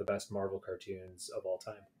one of the best Marvel cartoons of all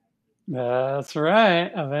time. That's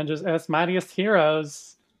right. Avengers S Mightiest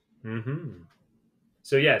Heroes. Mm-hmm.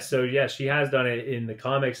 So yeah, she has done it in the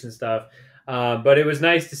comics and stuff. But it was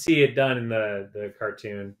nice to see it done in the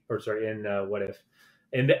cartoon, or sorry, in What If,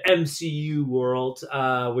 in the MCU world,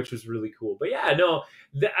 which was really cool. But yeah, no,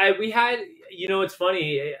 we had, it's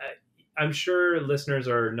funny. I'm sure listeners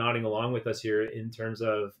are nodding along with us here in terms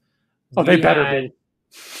of Oh, they we better had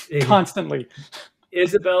be. Constantly.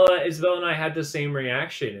 Isabella and I had the same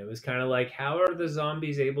reaction. It was kind of like, how are the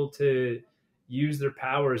zombies able to use their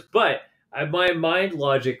powers? But my mind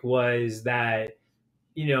logic was that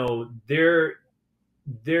their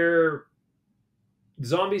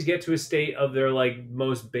zombies get to a state of their like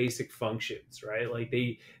most basic functions, right? Like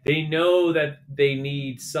they know that they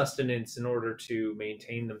need sustenance in order to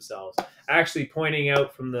maintain themselves. Actually, pointing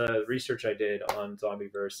out from the research I did on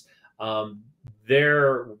Zombieverse,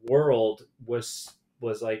 their world was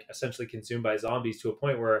like essentially consumed by zombies to a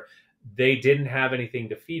point where they didn't have anything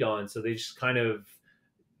to feed on, so they just kind of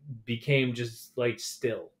became just like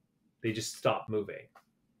still. They just stopped moving.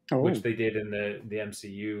 Oh. Which they did in the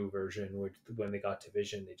MCU version, which when they got to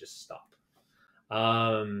Vision, they just stopped,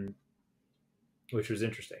 which was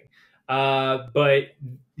interesting. But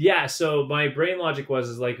yeah, so my brain logic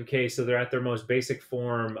is like, okay, so they're at their most basic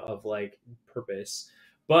form of like purpose,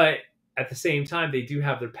 but at the same time, they do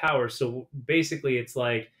have their power. So basically, it's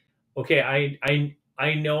like, okay,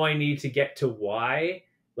 I know I need to get to Y.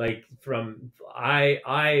 Like from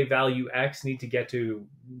I value X, need to get to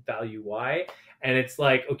value Y. And it's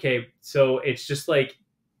like, okay, so it's just like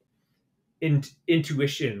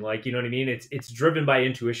intuition, like, you know what I mean? It's driven by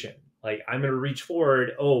intuition. Like, I'm going to reach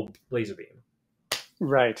forward. Oh, laser beam.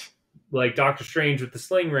 Right. Like Doctor Strange with the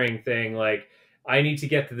sling ring thing. Like, I need to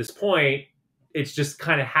get to this point. It's just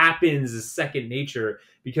kind of happens as second nature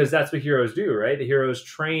because that's what heroes do, right? The heroes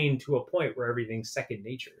train to a point where everything's second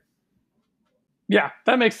nature. Yeah,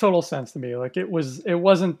 that makes total sense to me. Like it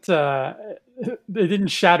wasn't, it didn't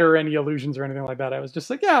shatter any illusions or anything like that. I was just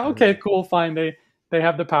like, yeah, okay, cool, fine. They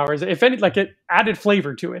have the powers. If any, like it added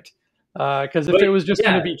flavor to it. Because if it was just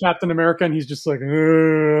going to be Captain America and he's just like,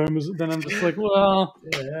 then I'm just like, well,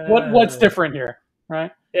 what's different here,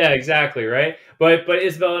 right? Yeah, exactly, right. But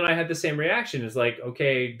Isabel and I had the same reaction. It's like,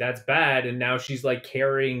 okay, that's bad, and now she's like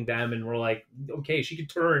carrying them, and we're like, okay, she could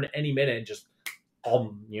turn any minute and just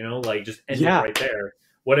like just end it right there.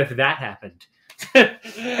 What if that happened?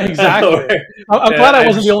 Exactly. I'm glad I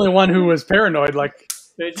wasn't the only one who was paranoid. Like,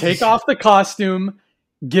 take off the costume,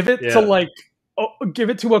 give it to give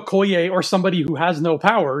it to Okoye or somebody who has no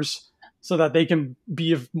powers so that they can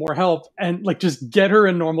be of more help, and like just get her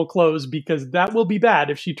in normal clothes because that will be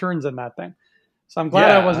bad if she turns in that thing. So I'm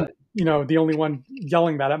glad I wasn't, the only one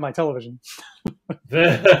yelling that at my television.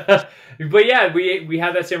 But yeah, we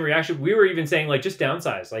had that same reaction. We were even saying like just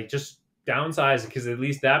downsize because at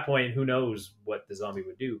least at that point, who knows what the zombie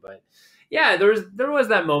would do. But yeah, there was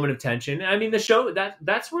that moment of tension. I mean, the show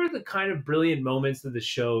that's where the kind of brilliant moments of the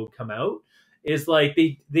show come out. Is like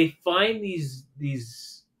they find these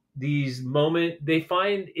moments, they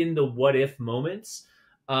find in the what if moments,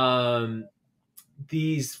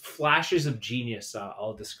 these flashes of genius.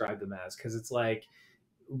 I'll describe them as, because it's like,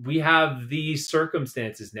 we have these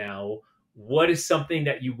circumstances now. What is something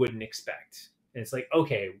that you wouldn't expect? And it's like,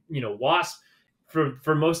 okay, Wasp,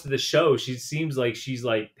 for most of the show, she seems like she's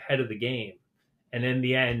like head of the game. And in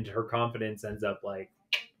the end, her confidence ends up like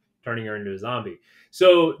turning her into a zombie.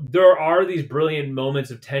 So there are these brilliant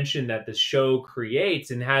moments of tension that the show creates,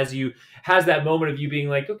 and has that moment of you being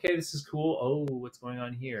like, okay, this is cool. Oh, what's going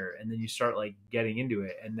on here? And then you start like getting into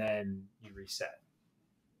it, and then you reset.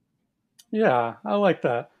 Yeah, I like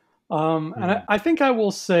that. And I think I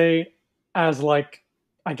will say, as like,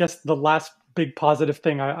 I guess the last big positive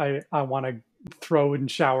thing I want to throw and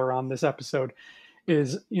shower on this episode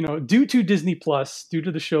is, due to Disney Plus, due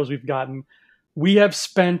to the shows we've gotten, we have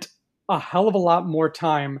spent a hell of a lot more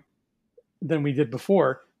time than we did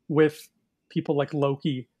before with people like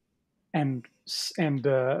Loki and Sam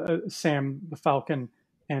the Falcon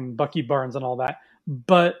and Bucky Barnes and all that.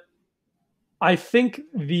 But I think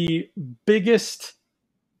the biggest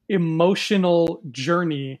emotional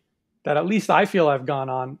journey that at least I feel I've gone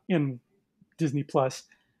on in Disney Plus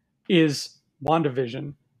is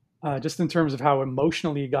WandaVision, just in terms of how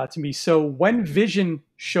emotionally it got to me. So when Vision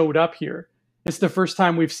showed up here, it's the first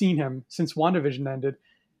time we've seen him since WandaVision ended.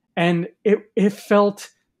 and it felt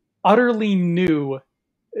utterly new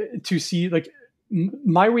to see. Like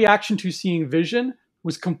my reaction to seeing Vision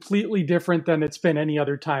was completely different than it's been any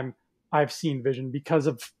other time I've seen Vision, because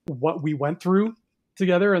of what we went through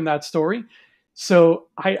together in that story. So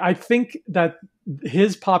I think that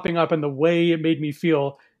his popping up and the way it made me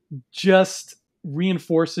feel just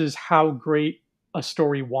reinforces how great a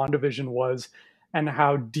story WandaVision was, and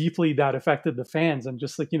how deeply that affected the fans. And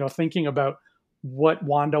just like, thinking about what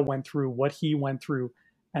Wanda went through, what he went through,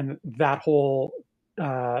 and that whole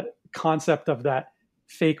concept of that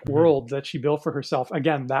fake world that she built for herself.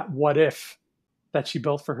 Again, that what if that she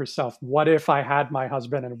built for herself. What if I had my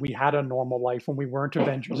husband and we had a normal life when we weren't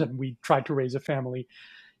Avengers and we tried to raise a family?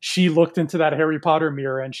 She looked into that Harry Potter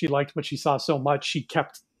mirror and she liked what she saw so much. She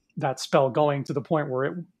kept that spell going to the point where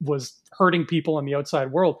it was hurting people in the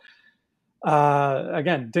outside world.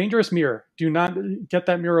 Again, dangerous mirror. Do not get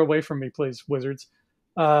that mirror away from me, please, wizards.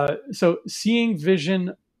 So seeing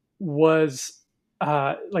Vision was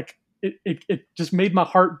like, it just made my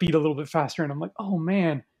heart beat a little bit faster. And I'm like, oh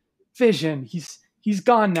man, Vision, he's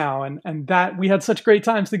gone now. And that we had such great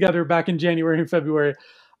times together back in January and February.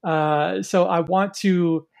 So I want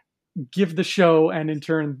to give the show, and in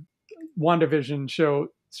turn WandaVision show,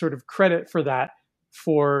 sort of credit for that,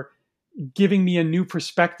 for giving me a new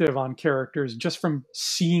perspective on characters just from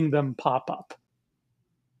seeing them pop up.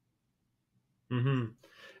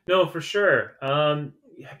 No, for sure. I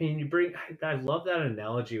mean, I love that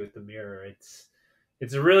analogy with the mirror. It's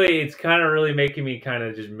kind of really making me kind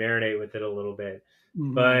of just marinate with it a little bit.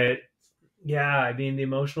 But yeah, I mean, the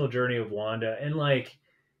emotional journey of Wanda, and like,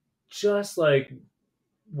 just like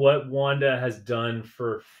what Wanda has done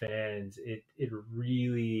for fans, it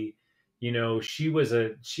really, she was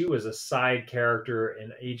a side character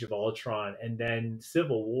in Age of Ultron, and then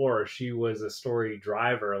Civil War, she was a story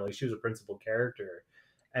driver, like she was a principal character.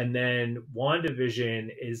 And then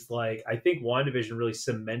WandaVision is like, I think WandaVision really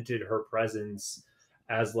cemented her presence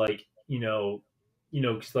as like,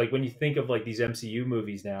 'cause like when you think of like these MCU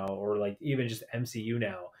movies now, or like even just MCU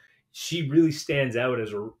now, she really stands out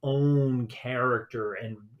as her own character.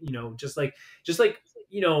 And just like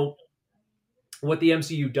what the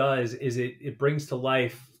MCU does is it brings to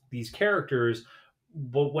life these characters,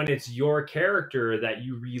 but when it's your character that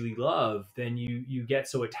you really love, then you get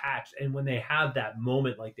so attached. And when they have that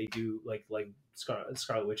moment, like they do, like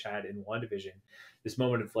Scarlet Witch had in WandaVision, this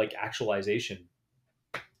moment of like actualization,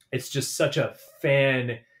 it's just such a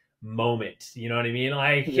fan moment. You know what I mean?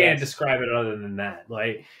 I can't describe it other than that.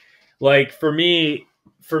 Like for me,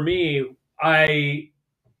 I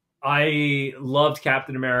loved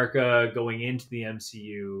Captain America going into the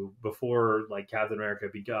MCU before like Captain America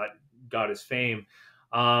got his fame.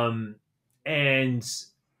 And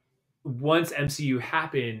once MCU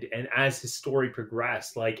happened, and as his story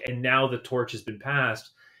progressed, like, and now the torch has been passed,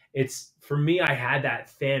 it's, for me, I had that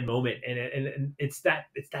fan moment, and it's that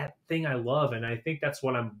thing I love. And I think that's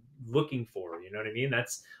what I'm looking for. You know what I mean?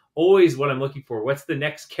 That's always what I'm looking for. What's the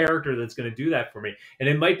next character that's going to do that for me? And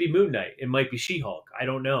it might be Moon Knight. It might be She-Hulk. I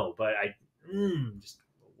don't know, but I just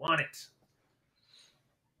want it.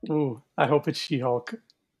 Ooh, I hope it's She-Hulk.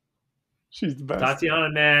 She's the best. Tatiana,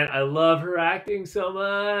 man, I love her acting so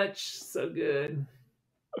much. So good.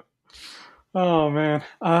 Oh man.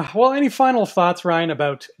 Well, any final thoughts, Ryan,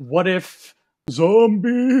 about what if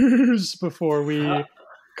zombies before we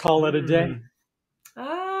call it a day?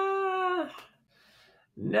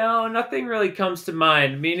 No, nothing really comes to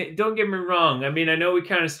mind. I mean, don't get me wrong. I mean, I know we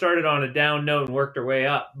kind of started on a down note and worked our way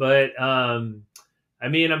up, but I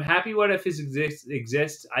mean, I'm happy what if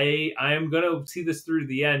exists. I am going to see this through to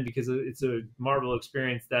the end, because it's a Marvel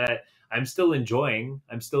experience that I'm still enjoying.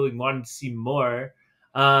 I'm still wanting to see more.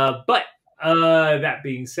 But that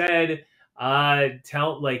being said,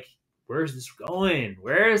 where's this going?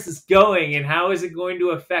 Where is this going? And how is it going to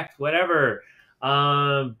affect whatever?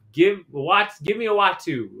 Give me a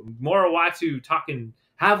Uatu, more Uatu talking.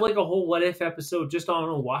 Have like a whole what if episode just on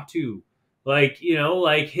Uatu, like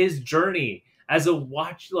like his journey as a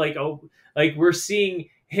watch. Like we're seeing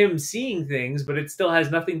him seeing things, but it still has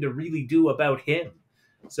nothing to really do about him.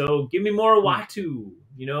 So give me more Uatu.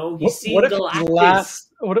 He's seeing Galactus.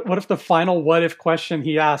 What if the final what if question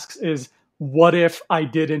he asks is, what if I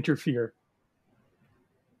did interfere?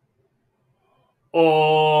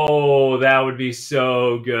 Oh, that would be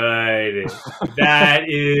so good. That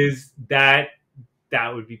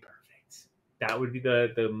would be perfect. That would be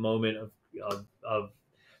the moment of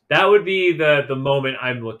that would be the moment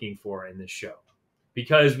I'm looking for in this show,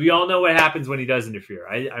 because we all know what happens when he does interfere.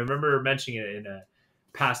 I remember mentioning it in a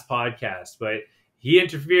past podcast, but he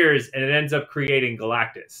interferes and it ends up creating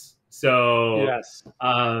Galactus. So, Yes.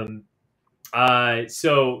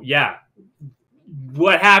 so yeah,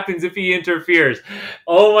 what happens if he interferes?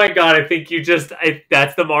 Oh my god, I think you just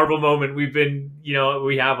that's the Marvel moment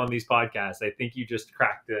we have on these podcasts. I think you just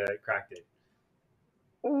cracked it.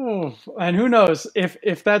 Ooh, and who knows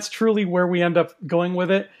if that's truly where we end up going with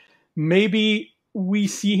it? Maybe we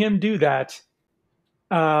see him do that.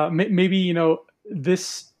 Maybe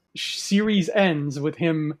this series ends with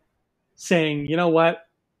him saying, "You know what?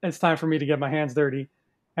 It's time for me to get my hands dirty,"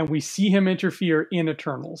 and we see him interfere in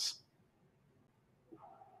Eternals.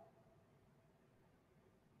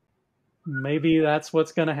 Maybe that's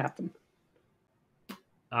what's going to happen.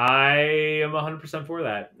 I am 100% for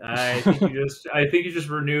that. I think you just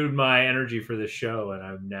renewed my energy for this show, and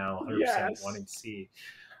I'm now 100% Yes. wanting to see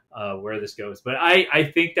where this goes. But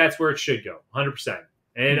I think that's where it should go, 100%.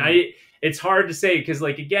 And Hmm. it's hard to say because,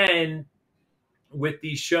 like, again, with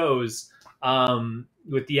these shows,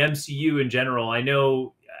 with the MCU in general, I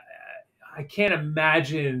know I can't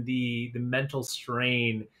imagine the mental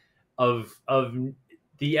strain of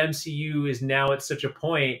the MCU is now at such a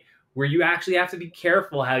point where you actually have to be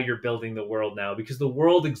careful how you're building the world now because the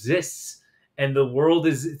world exists and the world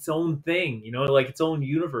is its own thing, like its own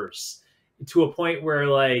universe to a point where,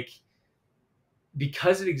 like,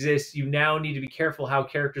 because it exists, you now need to be careful how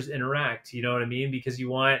characters interact. You know what I mean? Because you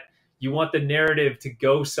want the narrative to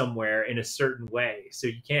go somewhere in a certain way. So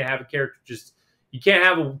you can't have a character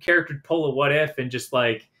pull a what if and just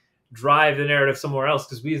like drive the narrative somewhere else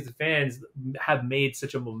because we as the fans have made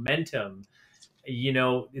such a momentum.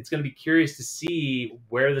 It's going to be curious to see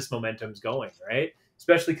where this momentum's going, right?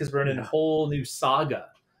 Especially because we're in a Yeah. whole new saga.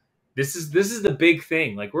 This is the big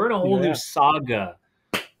thing. Like, we're in a whole new Yeah. saga,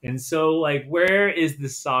 and so, like, where is the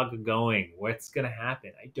saga going? What's going to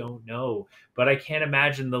happen? I don't know. But I can't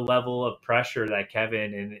imagine the level of pressure that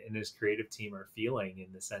Kevin and his creative team are feeling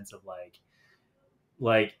in the sense of like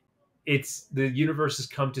it's the universe has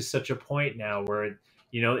come to such a point now where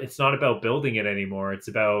it's not about building it anymore. It's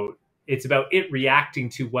about it reacting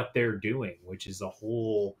to what they're doing, which is a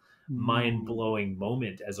whole Mm. mind-blowing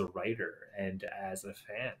moment as a writer and as a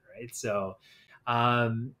fan, right? So,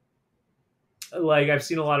 um, like, I've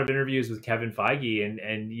seen a lot of interviews with Kevin Feige, and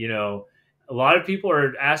a lot of people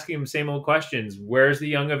are asking him same old questions. Where's the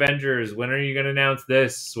Young Avengers? When are you going to announce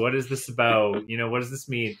this? What is this about? What does this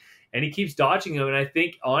mean? And he keeps dodging them. And I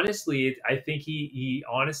think honestly, he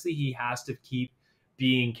honestly he has to keep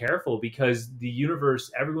being careful because the universe,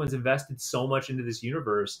 everyone's invested so much into this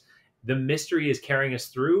universe. The mystery is carrying us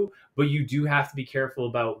through, but you do have to be careful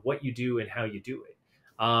about what you do and how you do it.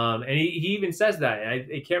 And he even says that. And I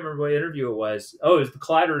can't remember what interview it was. Oh, it was the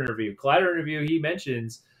Collider interview. Collider interview. He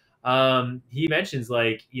mentions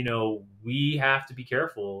like we have to be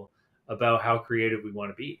careful about how creative we want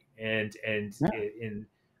to be, Yeah. and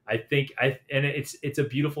I think and it's a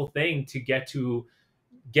beautiful thing to get to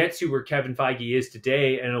where Kevin Feige is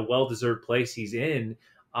today and a well deserved place he's in,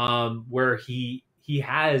 where he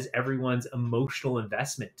has everyone's emotional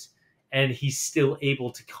investment and he's still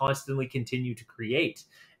able to constantly continue to create.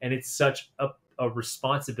 And it's such a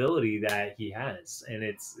responsibility that he has, and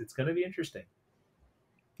it's going to be interesting.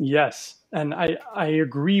 Yes, and I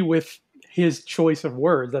agree with his choice of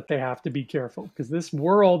words that they have to be careful because this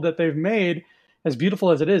world that they've made, as beautiful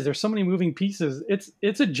as it is, there's so many moving pieces.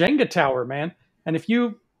 It's a Jenga tower, man. And if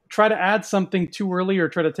you try to add something too early or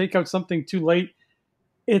try to take out something too late,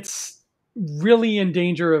 it's really in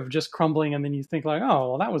danger of just crumbling. And then you think like, oh,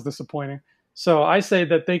 well, that was disappointing. So I say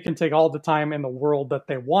that they can take all the time in the world that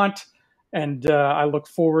they want, and I look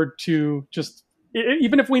forward to just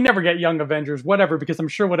even if we never get Young Avengers, whatever, because I'm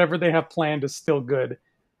sure whatever they have planned is still good,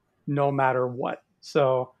 no matter what.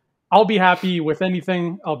 So I'll be happy with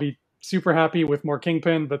anything. I'll be super happy with more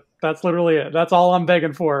Kingpin, but that's literally it. That's all I'm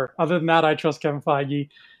begging for. Other than that, I trust Kevin Feige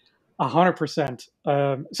 100%.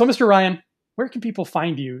 So, Mr. Ryan, where can people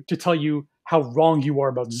find you to tell you how wrong you are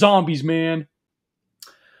about zombies, man?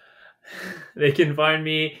 They can find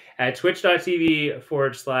me at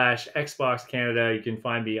twitch.tv/Xbox Canada. You can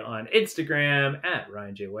find me on Instagram at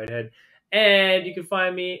Ryan J. Whitehead. And you can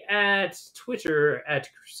find me at Twitter at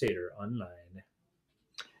Crusader Online.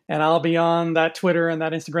 And I'll be on that Twitter and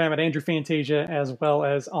that Instagram at Andrew Fantasia, as well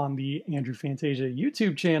as on the Andrew Fantasia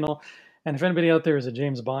YouTube channel. And if anybody out there is a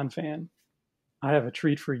James Bond fan, I have a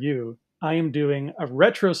treat for you. I am doing a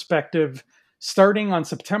retrospective starting on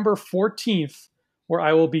September 14th, where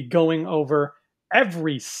I will be going over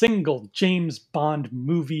every single James Bond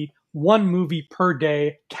movie, one movie per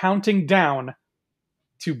day, counting down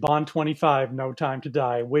to Bond 25, No Time to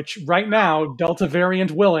Die, which right now, Delta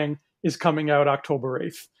variant willing, is coming out October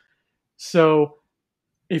 8th. So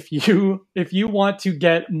if you want to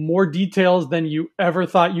get more details than you ever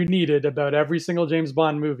thought you needed about every single James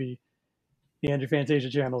Bond movie, the Andrew Fantasia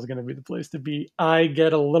channel is going to be the place to be. I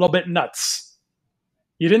get a little bit nuts.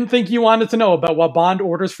 You didn't think you wanted to know about what Bond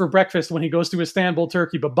orders for breakfast when he goes to Istanbul,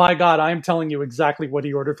 Turkey, but by God, I am telling you exactly what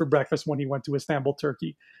he ordered for breakfast when he went to Istanbul,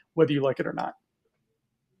 Turkey, whether you like it or not.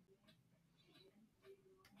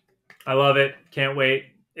 I love it. Can't wait.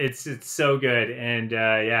 It's so good, and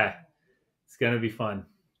yeah, it's gonna be fun.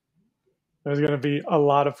 There's going to be a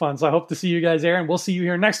lot of fun. So I hope to see you guys there, and we'll see you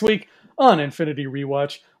here next week on Infinity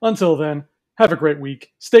Rewatch. Until then, have a great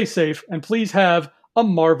week. Stay safe, and please have a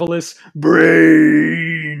marvelous brains.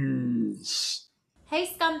 Hey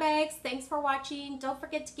scumbags, thanks for watching. Don't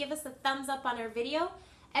forget to give us a thumbs up on our video.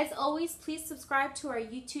 As always, please subscribe to our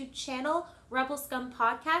YouTube channel, Rebel Scum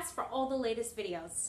Podcast, for all the latest videos.